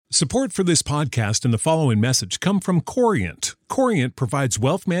Support for this podcast and the following message come from Corient. Corient provides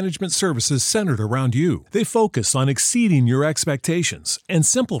wealth management services centered around you. They focus on exceeding your expectations and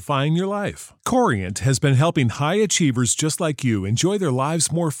simplifying your life. Corient has been helping high achievers just like you enjoy their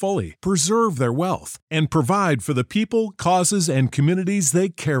lives more fully, preserve their wealth, and provide for the people, causes, and communities they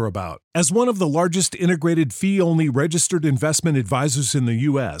care about. As one of the largest integrated fee-only registered investment advisors in the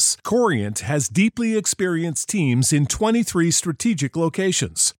U.S., Corient has deeply experienced teams in 23 strategic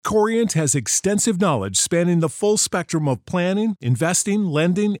locations. Corient has extensive knowledge spanning the full spectrum of planning, investing,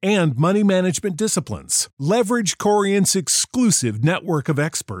 lending, and money management disciplines. Leverage Corient's exclusive network of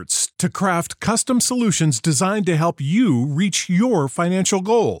experts to craft custom solutions designed to help you reach your financial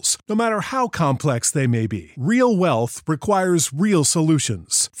goals, no matter how complex they may be. Real wealth requires real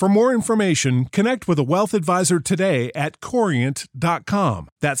solutions. For more information, connect with a wealth advisor today at Corient.com.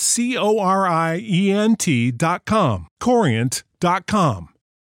 That's Corient.com. Corient.com.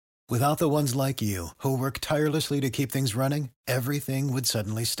 Without the ones like you, who work tirelessly to keep things running, everything would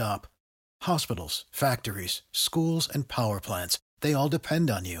suddenly stop. Hospitals, factories, schools, and power plants, they all depend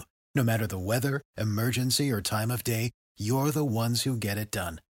on you. No matter the weather, emergency, or time of day, you're the ones who get it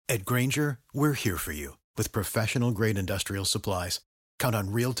done. At Grainger, we're here for you with professional-grade industrial supplies. Count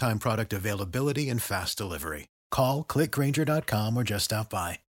on real-time product availability and fast delivery. Call, click Grainger.com, or just stop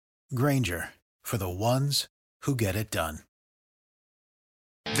by. Grainger, for the ones who get it done.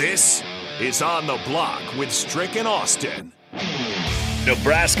 This is On the Block with Strick and Austin.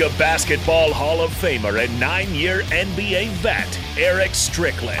 Nebraska Basketball Hall of Famer and 9-year NBA vet, Eric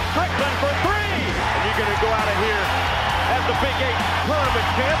Strickland. Strickland for three! And you're going to go out of here as the Big 8 tournament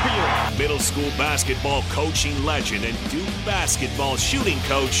champion. Middle school basketball coaching legend and Duke basketball shooting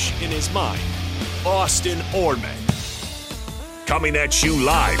coach in his mind, Austin Orman. Coming at you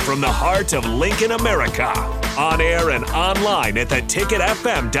live from the heart of Lincoln, America. On air and online at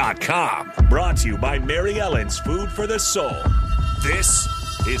theticketfm.com. Brought to you by Mary Ellen's Food for the Soul. This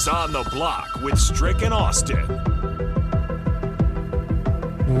is On the Block with Strick and Austin.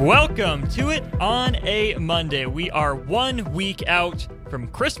 Welcome to it on a Monday. We are 1 week out from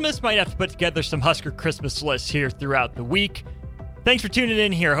Christmas. Might have to put together some Husker Christmas lists here throughout the week. Thanks for tuning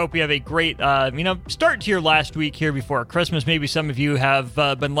in here. Hope you have a great, start to your last week here before Christmas. Maybe some of you have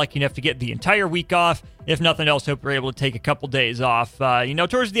been lucky enough to get the entire week off. If nothing else, hope you're able to take a couple days off.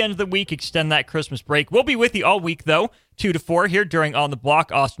 Towards the end of the week, extend that Christmas break. We'll be with you all week, though, 2 to 4 here during On the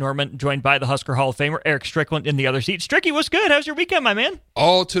Block. Austin Norman, joined by the Husker Hall of Famer, Eric Strickland, in the other seat. Stricky, what's good? How's your weekend, my man?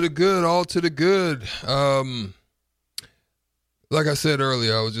 All to the good, all to the good. Like I said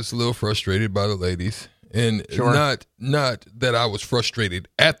earlier, I was just a little frustrated by the ladies. And sure. not that I was frustrated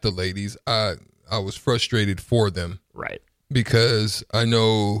at the ladies. I was frustrated for them. Right. Because I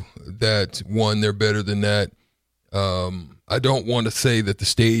know that, one, they're better than that. I don't want to say that the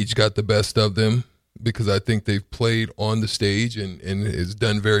stage got the best of them because I think they've played on the stage and has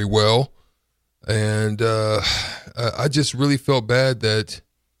done very well. And I just really felt bad that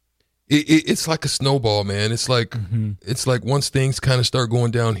it's like a snowball, man. It's like It's like once things kind of start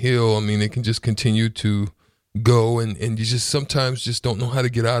going downhill, I mean, it can just continue to go, and you just sometimes just don't know how to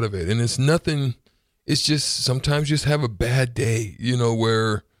get out of it. And it's nothing. It's just sometimes you just have a bad day,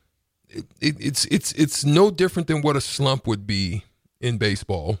 where it's no different than what a slump would be in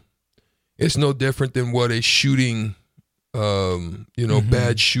baseball. It's no different than what a shooting,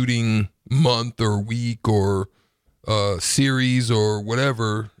 bad shooting month or week or series or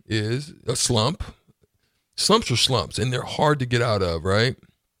whatever is a slump. Slumps are slumps, and they're hard to get out of, right?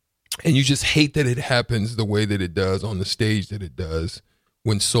 And you just hate that it happens the way that it does on the stage that it does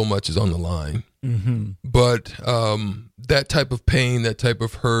when so much is on the line. But that type of pain, that type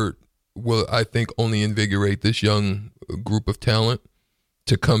of hurt will, I think, only invigorate this young group of talent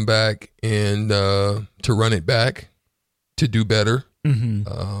to come back and to run it back, to do better.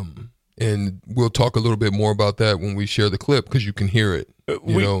 And we'll talk a little bit more about that when we share the clip because you can hear it,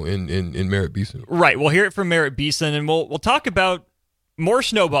 in Merritt Beeson. Right. We'll hear it from Merritt Beeson, and we'll talk about more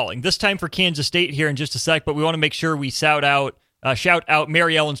snowballing, this time for Kansas State here in just a sec, but we want to make sure we shout out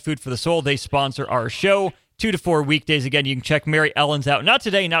Mary Ellen's Food for the Soul. They sponsor our show 2 to 4 weekdays. Again, you can check Mary Ellen's out, not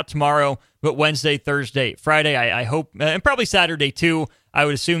today, not tomorrow, but Wednesday, Thursday, Friday, I hope, and probably Saturday too. I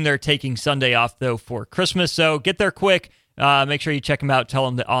would assume they're taking Sunday off, though, for Christmas, so get there quick. Make sure you check them out. Tell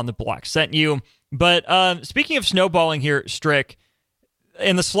them that On the Block sent you. But speaking of snowballing here, Strick,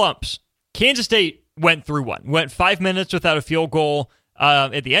 in the slumps, Kansas State went through one. Went 5 minutes without a field goal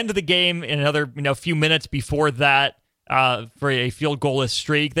at the end of the game, and another few minutes before that for a field goalless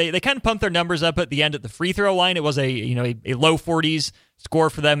streak. They kind of pumped their numbers up at the end at the free throw line. It was a low 40s score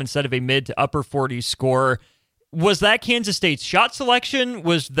for them instead of a mid to upper 40s score. Was that Kansas State's shot selection?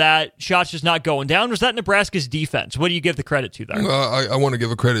 Was that shots just not going down? Was that Nebraska's defense? What do you give the credit to there? I want to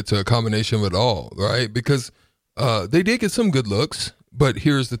give a credit to a combination of it all, right? Because they did get some good looks, but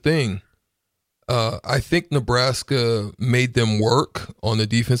here's the thing. I think Nebraska made them work on the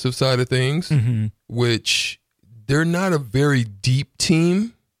defensive side of things, which they're not a very deep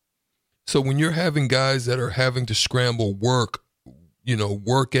team. So when you're having guys that are having to scramble work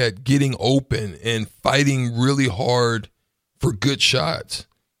at getting open and fighting really hard for good shots,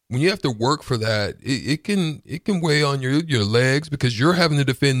 when you have to work for that, it can weigh on your legs because you're having to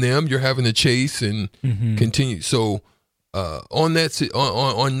defend them, you're having to chase and continue. So on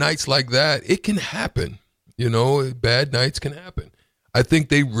nights like that, it can happen. Bad nights can happen. I think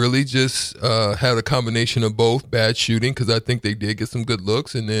they really just had a combination of both bad shooting, because I think they did get some good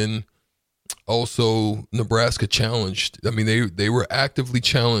looks, and then also Nebraska challenged. I mean, they were actively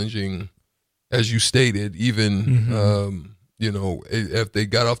challenging, as you stated, even, if they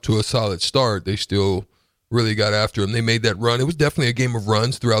got off to a solid start, they still really got after them. They made that run. It was definitely a game of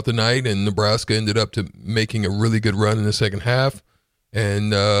runs throughout the night, and Nebraska ended up making a really good run in the second half.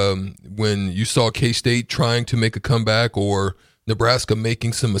 And when you saw K-State trying to make a comeback or Nebraska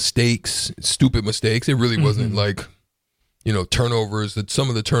making some mistakes, stupid mistakes, it really wasn't like, turnovers. That some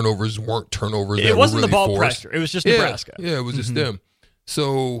of the turnovers weren't turnovers. It wasn't really the ball forced. Pressure. It was just Nebraska. Yeah, it was just them.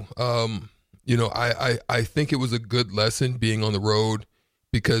 So, I think it was a good lesson being on the road,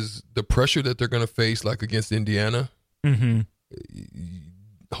 because the pressure that they're going to face, like against Indiana,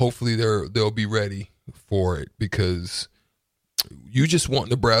 hopefully they'll be ready for it, because you just want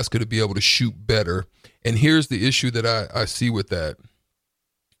Nebraska to be able to shoot better. And here's the issue that I see with that.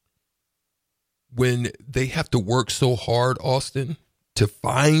 When they have to work so hard, Austin, to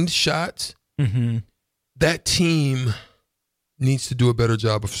find shots, that team needs to do a better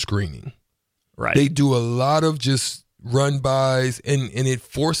job of screening. Right. They do a lot of just run-bys, and it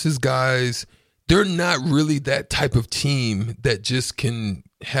forces guys. They're not really that type of team that just can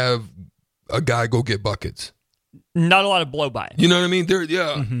have a guy go get buckets. Not a lot of blow-by. You know what I mean?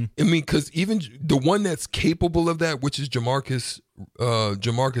 I mean, because even the one that's capable of that, which is Jamarcus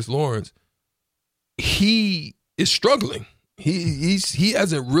Lawrence, he is struggling. He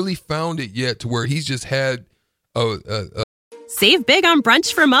hasn't really found it yet to where he's just had a Save big on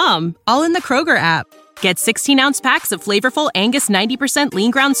brunch for mom, all in the Kroger app. Get 16-ounce packs of flavorful Angus 90%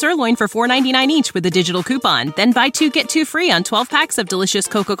 lean ground sirloin for $4.99 each with a digital coupon. Then buy 2, get 2 free on 12 packs of delicious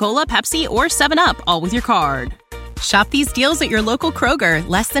Coca-Cola, Pepsi, or 7-Up, all with your card. Shop these deals at your local Kroger,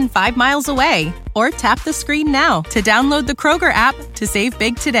 less than 5 miles away. Or tap the screen now to download the Kroger app to save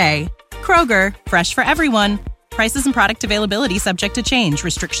big today. Kroger, fresh for everyone. Prices and product availability subject to change.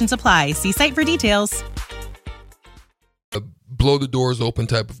 Restrictions apply. See site for details. Blow the doors open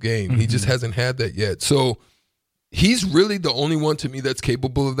type of game. He just hasn't had that yet. So he's really the only one to me that's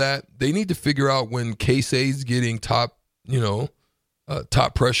capable of that. They need to figure out when K-State's getting top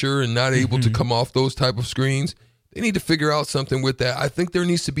pressure and not able to come off those type of screens. They need to figure out something with that. I think there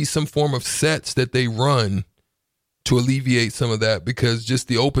needs to be some form of sets that they run to alleviate some of that, because just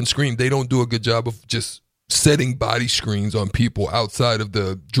the open screen, they don't do a good job of just setting body screens on people outside of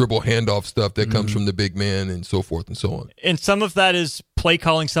the dribble handoff stuff that comes from the big man and so forth and so on. And some of that is play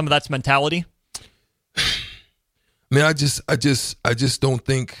calling, some of that's mentality. I mean, I just don't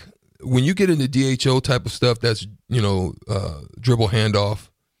think when you get into DHO type of stuff, that's, dribble handoff.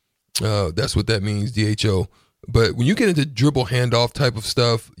 That's what that means, DHO. But when you get into dribble handoff type of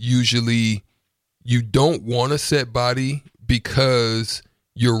stuff, usually you don't want to set body because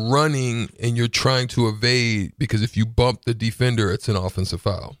you're running and you're trying to evade, because if you bump the defender, it's an offensive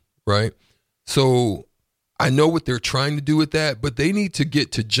foul, right? So I know what they're trying to do with that, but they need to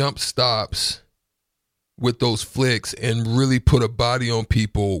get to jump stops with those flicks and really put a body on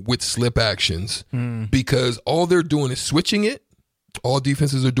people with slip actions, because all they're doing is switching it. All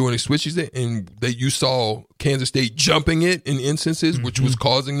defenses are doing is switching it, and that you saw Kansas State jumping it in instances, which was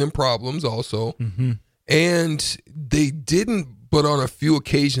causing them problems also. And they didn't, but on a few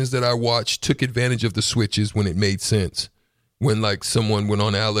occasions that I watched, took advantage of the switches when it made sense. When like someone went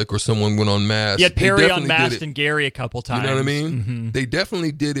on Alec or someone went on Mass. Yeah, Perry on Mass and Gary a couple times. You know what I mean? They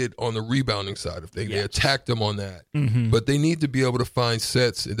definitely did it on the rebounding side of things. They attacked them on that. But they need to be able to find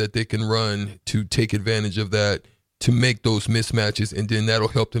sets that they can run to take advantage of that, to make those mismatches, and then that'll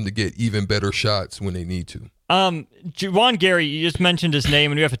help them to get even better shots when they need to. Juwan Gary, you just mentioned his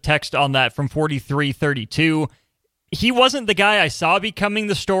name, and we have a text on that from 4332. He wasn't the guy I saw becoming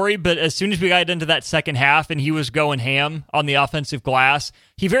the story, but as soon as we got into that second half and he was going ham on the offensive glass,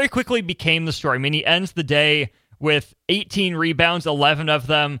 he very quickly became the story. I mean, he ends the day with 18 rebounds, 11 of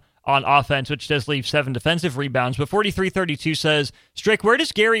them on offense, which does leave 7 defensive rebounds. But 4332 says, Strick, where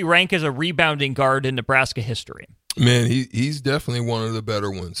does Gary rank as a rebounding guard in Nebraska history? Man, he's definitely one of the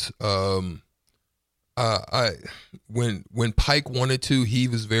better ones. When Pike wanted to, he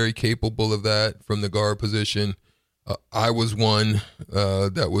was very capable of that from the guard position. I was one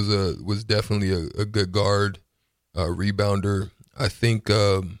that was definitely a good guard, rebounder. I think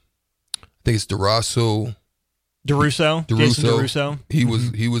it's DeRusso. Jason DeRusso. He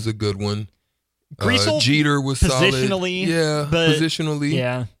was a good one. Jeter was positionally, solid. Yeah,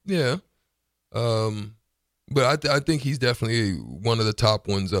 positionally. Yeah. But I think he's definitely one of the top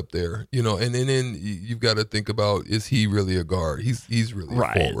ones up there, you know. And then you've got to think about, is he really a guard? He's really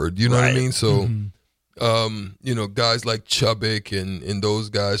a forward. You know what I mean? So, you know, guys like Chubbuck and those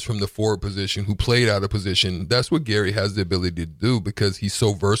guys from the forward position who played out of position, that's what Gary has the ability to do because he's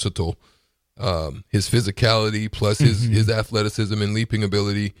so versatile. His physicality plus his athleticism and leaping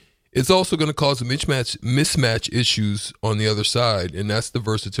ability. It's also going to cause mismatch issues on the other side, and that's the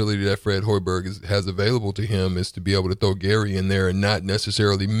versatility that Fred Hoiberg has available to him, is to be able to throw Gary in there and not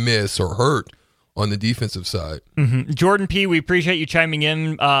necessarily miss or hurt on the defensive side. Jordan P., we appreciate you chiming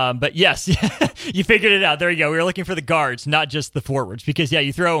in, but yes, you figured it out. There you go. We were looking for the guards, not just the forwards, because,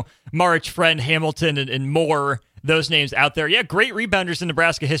 you throw Marich, Friend, Hamilton, and Moore, those names out there. Yeah, great rebounders in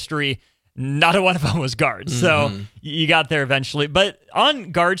Nebraska history. Not a one of them was guards, so you got there eventually. But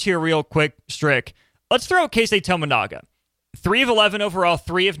on guards here real quick, Strick, let's throw Keisei Tominaga. 3 of 11 overall,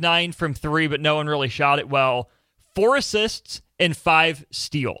 3 of 9 from 3, but no one really shot it well. 4 assists and 5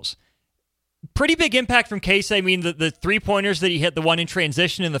 steals. Pretty big impact from Keisei. I mean, the 3-pointers that he hit, the one in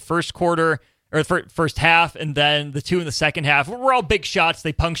transition in the first quarter, or first half, and then the 2 in the second half, were all big shots.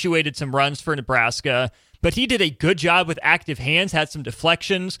 They punctuated some runs for Nebraska. But he did a good job with active hands, had some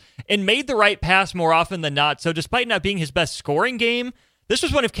deflections, and made the right pass more often than not. So despite not being his best scoring game, this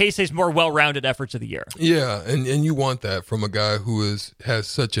was one of Keisei's more well-rounded efforts of the year. Yeah, and you want that from a guy who has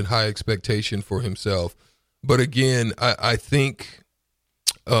such a high expectation for himself. But again, I think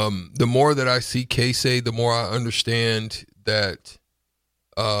the more that I see Keisei, the more I understand that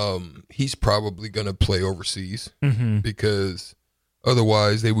he's probably going to play overseas because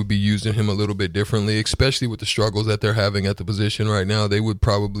otherwise they would be using him a little bit differently, especially with the struggles that they're having at the position right now. They would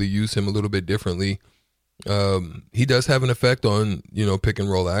probably use him a little bit differently. He does have an effect on, pick and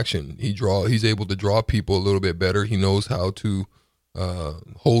roll action. He's able to draw people a little bit better. He knows how to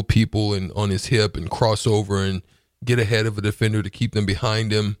hold people on his hip and cross over and get ahead of a defender to keep them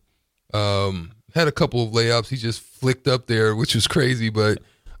behind him. Had a couple of layups. He just flicked up there, which was crazy, but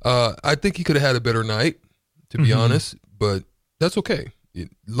I think he could have had a better night, to be honest, but that's okay. As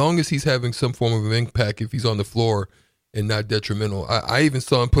long as he's having some form of an impact, if he's on the floor and not detrimental. I even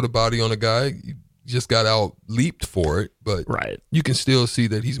saw him put a body on a guy. He just got out leaped for it, but you can still see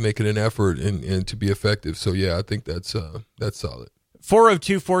that he's making an effort and to be effective. So, yeah, I think that's solid.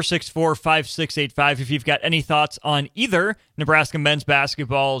 402-464-5685 if you've got any thoughts on either Nebraska men's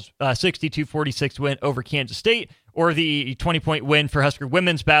basketball's 62-46 win over Kansas State or the 20-point win for Husker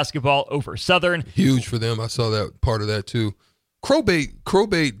women's basketball over Southern. Huge for them. I saw that part of that too.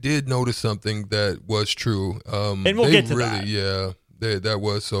 Crowbait did notice something that was true. And we'll get to that. Yeah, that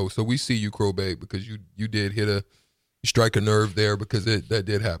was so. So we see you, Crowbait, because you did you strike a nerve there because that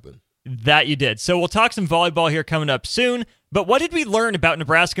did happen. That you did. So we'll talk some volleyball here coming up soon. But what did we learn about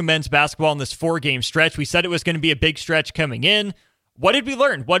Nebraska men's basketball in this 4-game stretch? We said it was going to be a big stretch coming in. What did we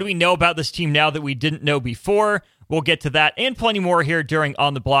learn? What do we know about this team now that we didn't know before? We'll get to that and plenty more here during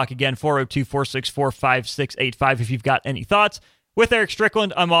On the Block. Again, 402-464-5685 if you've got any thoughts. With Eric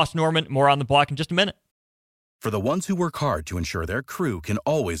Strickland, I'm Austin Norman. More On the Block in just a minute. For the ones who work hard to ensure their crew can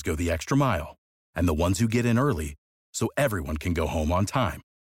always go the extra mile, and the ones who get in early so everyone can go home on time,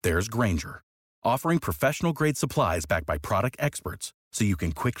 there's Grainger, offering professional-grade supplies backed by product experts so you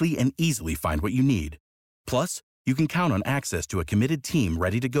can quickly and easily find what you need. Plus, you can count on access to a committed team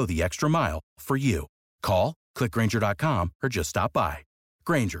ready to go the extra mile for you. Call, click Grainger.com, or just stop by.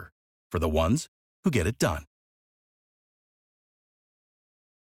 Grainger, for the ones who get it done.